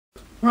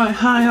Right,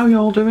 hi, how you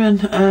all doing?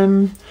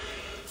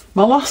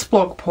 My last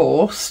blog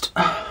post,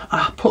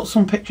 I put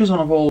some pictures on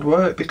of old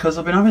work because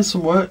I've been having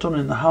some work done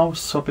in the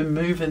house, so I've been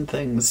moving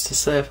things to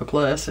safer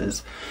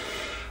places.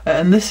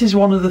 And this is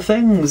one of the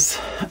things.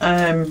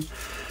 And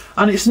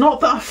it's not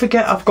that I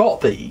forget I've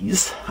got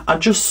these, I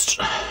just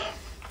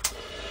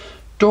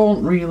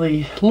don't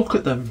really look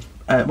at them.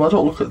 Well, I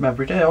don't look at them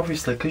every day,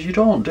 obviously, because you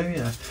don't, do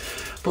you?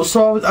 But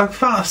so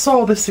I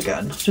saw this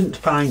again. I didn't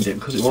find it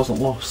because it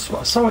wasn't lost, but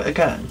I saw it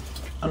again.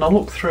 And I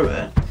look through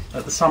it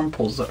at the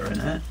samples that are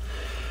in it,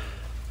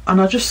 and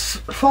I just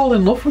fall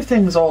in love with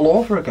things all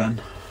over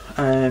again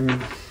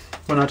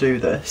when I do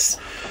this.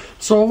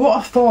 So what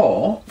I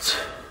thought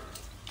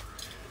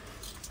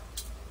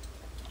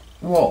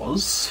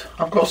was,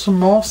 I've got some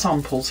more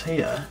samples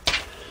here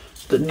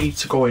that need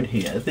to go in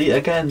here.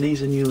 Again,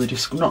 these are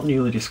not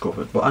newly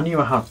discovered, but I knew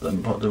I had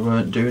them, but they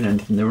weren't doing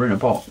anything, they were in a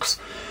box.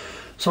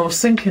 So I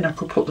was thinking I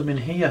could put them in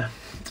here.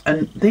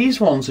 And these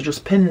ones are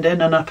just pinned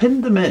in, and I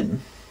pinned them in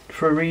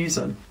for a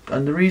reason,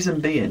 and the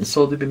reason being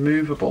so they'll be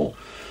movable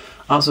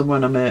as and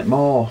when I make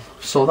more,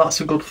 so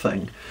that's a good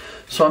thing.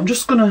 So I'm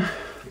just gonna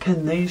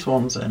pin these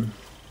ones in.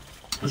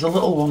 There's a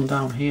little one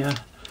down here.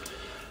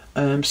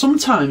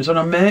 Sometimes when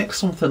I make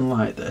something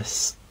like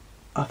this,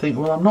 I think,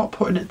 well, I'm not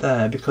putting it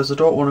there because I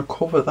don't want to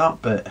cover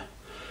that bit,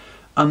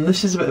 and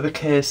this is a bit of a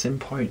casing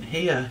point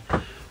here,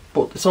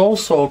 but it's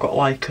also got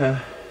like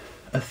a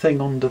thing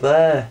under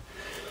there.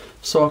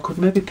 So I could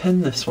maybe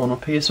pin this one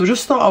up here. So I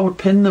just thought I would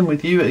pin them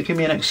with you. It'd give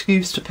me an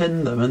excuse to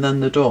pin them and then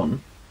they're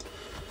done.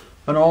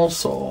 And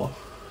also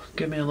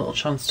give me a little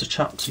chance to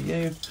chat to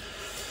you.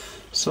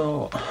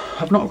 So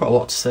I've not got a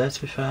lot to say, to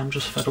be fair. I'm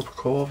just fed up with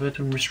COVID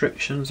and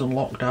restrictions and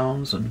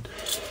lockdowns and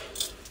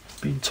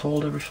being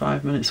told every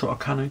 5 minutes what I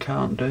can and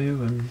can't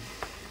do.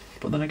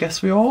 But then I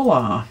guess we all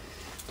are.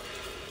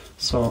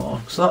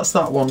 So that's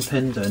that one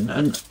pinned in.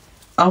 And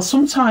I'll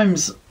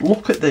sometimes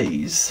look at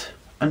these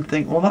and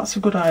think, well, that's a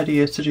good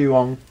idea to do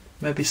on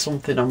maybe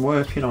something I'm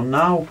working on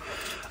now.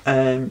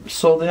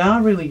 So they are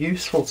really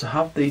useful to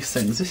have these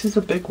things. This is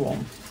a big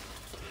one.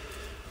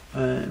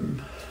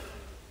 And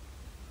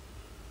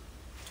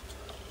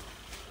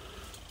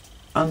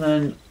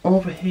then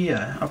over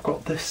here I've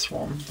got this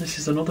one. This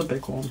is another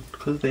big one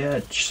because of the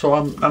edge. So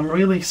I'm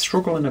really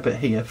struggling a bit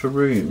here for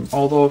room,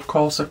 although of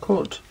course I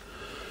could.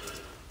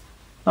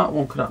 That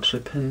one could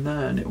actually pin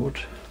there and it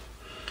would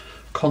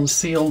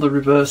conceal the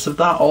reverse of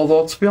that,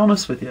 although to be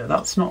honest with you,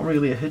 that's not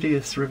really a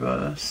hideous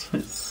reverse.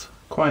 It's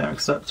quite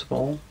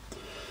acceptable.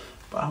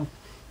 But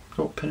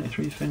don't pin it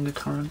through your finger,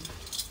 Karen.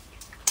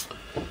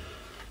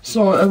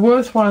 So a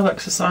worthwhile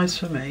exercise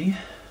for me,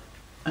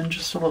 and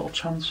just a little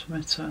chance for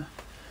me to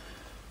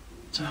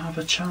have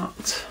a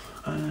chat.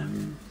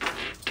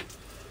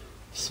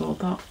 So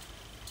that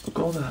will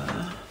go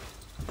there.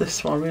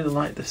 This one, I really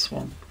like this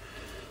one.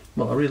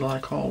 Well, I really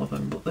like all of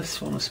them, but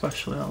this one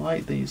especially, I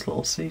like these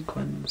little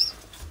sequins.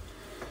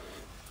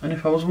 And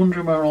if I was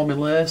wondering where all my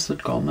lace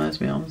had gone,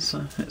 there's my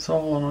answer. It's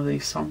all on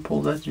these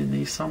samples, edging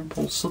these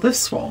samples. So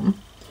this one,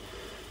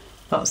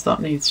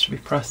 that needs to be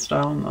pressed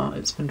down, that.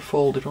 It's been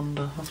folded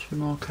under, I have to be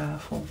more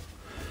careful.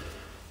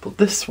 But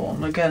this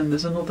one, again,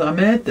 there's another, I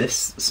made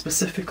this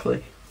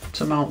specifically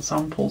to mount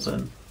samples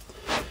in.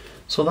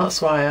 So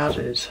that's why I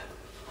added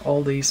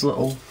all these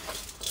little,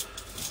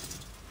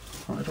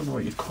 I don't know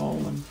what you call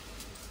them,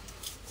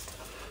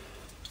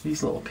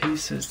 these little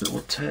pieces that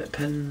would take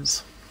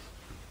pins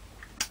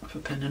for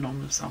pinning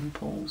on the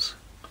samples.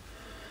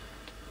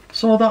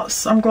 So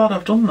I'm glad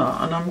I've done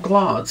that, and I'm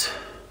glad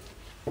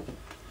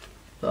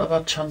that I've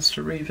had a chance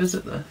to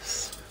revisit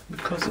this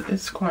because it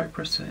is quite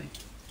pretty.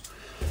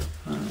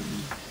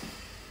 And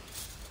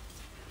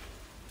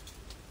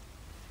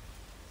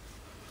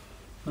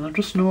I've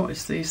just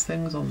noticed these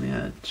things on the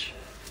edge.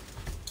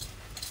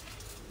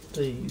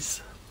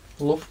 These.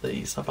 Love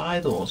these. I buy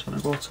those when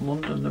I go to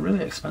London. They're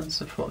really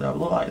expensive, but they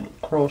look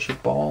like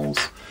crocheted balls,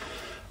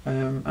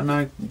 and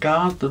I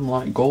guard them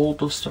like gold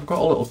dust. I've got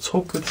a little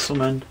tub with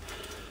some in,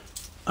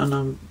 and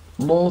I'm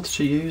loath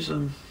to use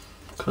them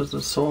because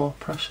they're so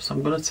precious.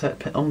 I'm going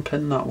to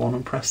unpin that one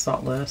and press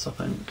that lace, I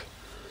think,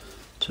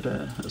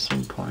 today at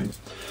some point.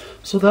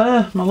 So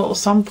there, my little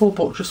sample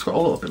book just got a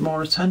little bit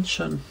more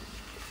attention,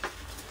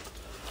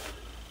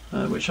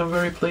 which I'm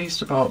very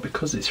pleased about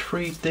because it's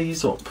freed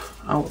these up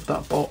out of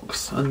that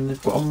box and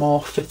they've got a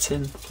more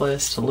fitting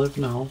place to live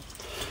now.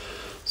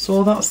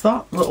 So that's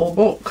that little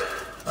book,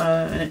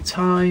 and it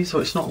ties,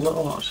 well, it's not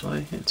little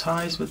actually, it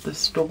ties with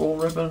this double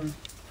ribbon,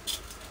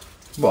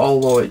 but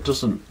although it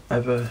doesn't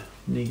ever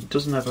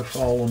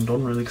fall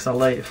undone really because I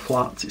lay it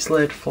flat. It's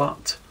laid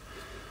flat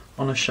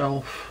on a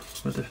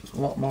shelf with a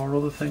lot more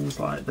other things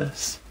like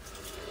this.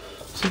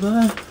 So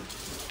there,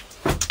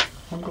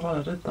 I'm glad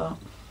I did that.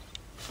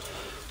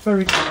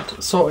 Very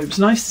good. So it was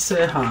nice to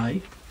say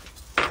hi,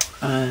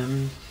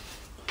 and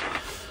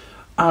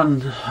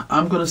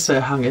I'm going to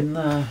say hang in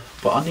there,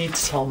 but I need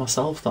to tell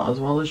myself that as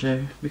well as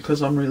you,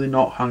 because I'm really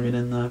not hanging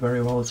in there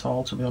very well at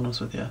all, to be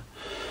honest with you.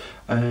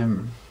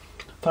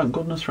 Thank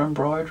goodness for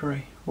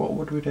embroidery. What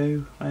would we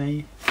do,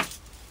 eh?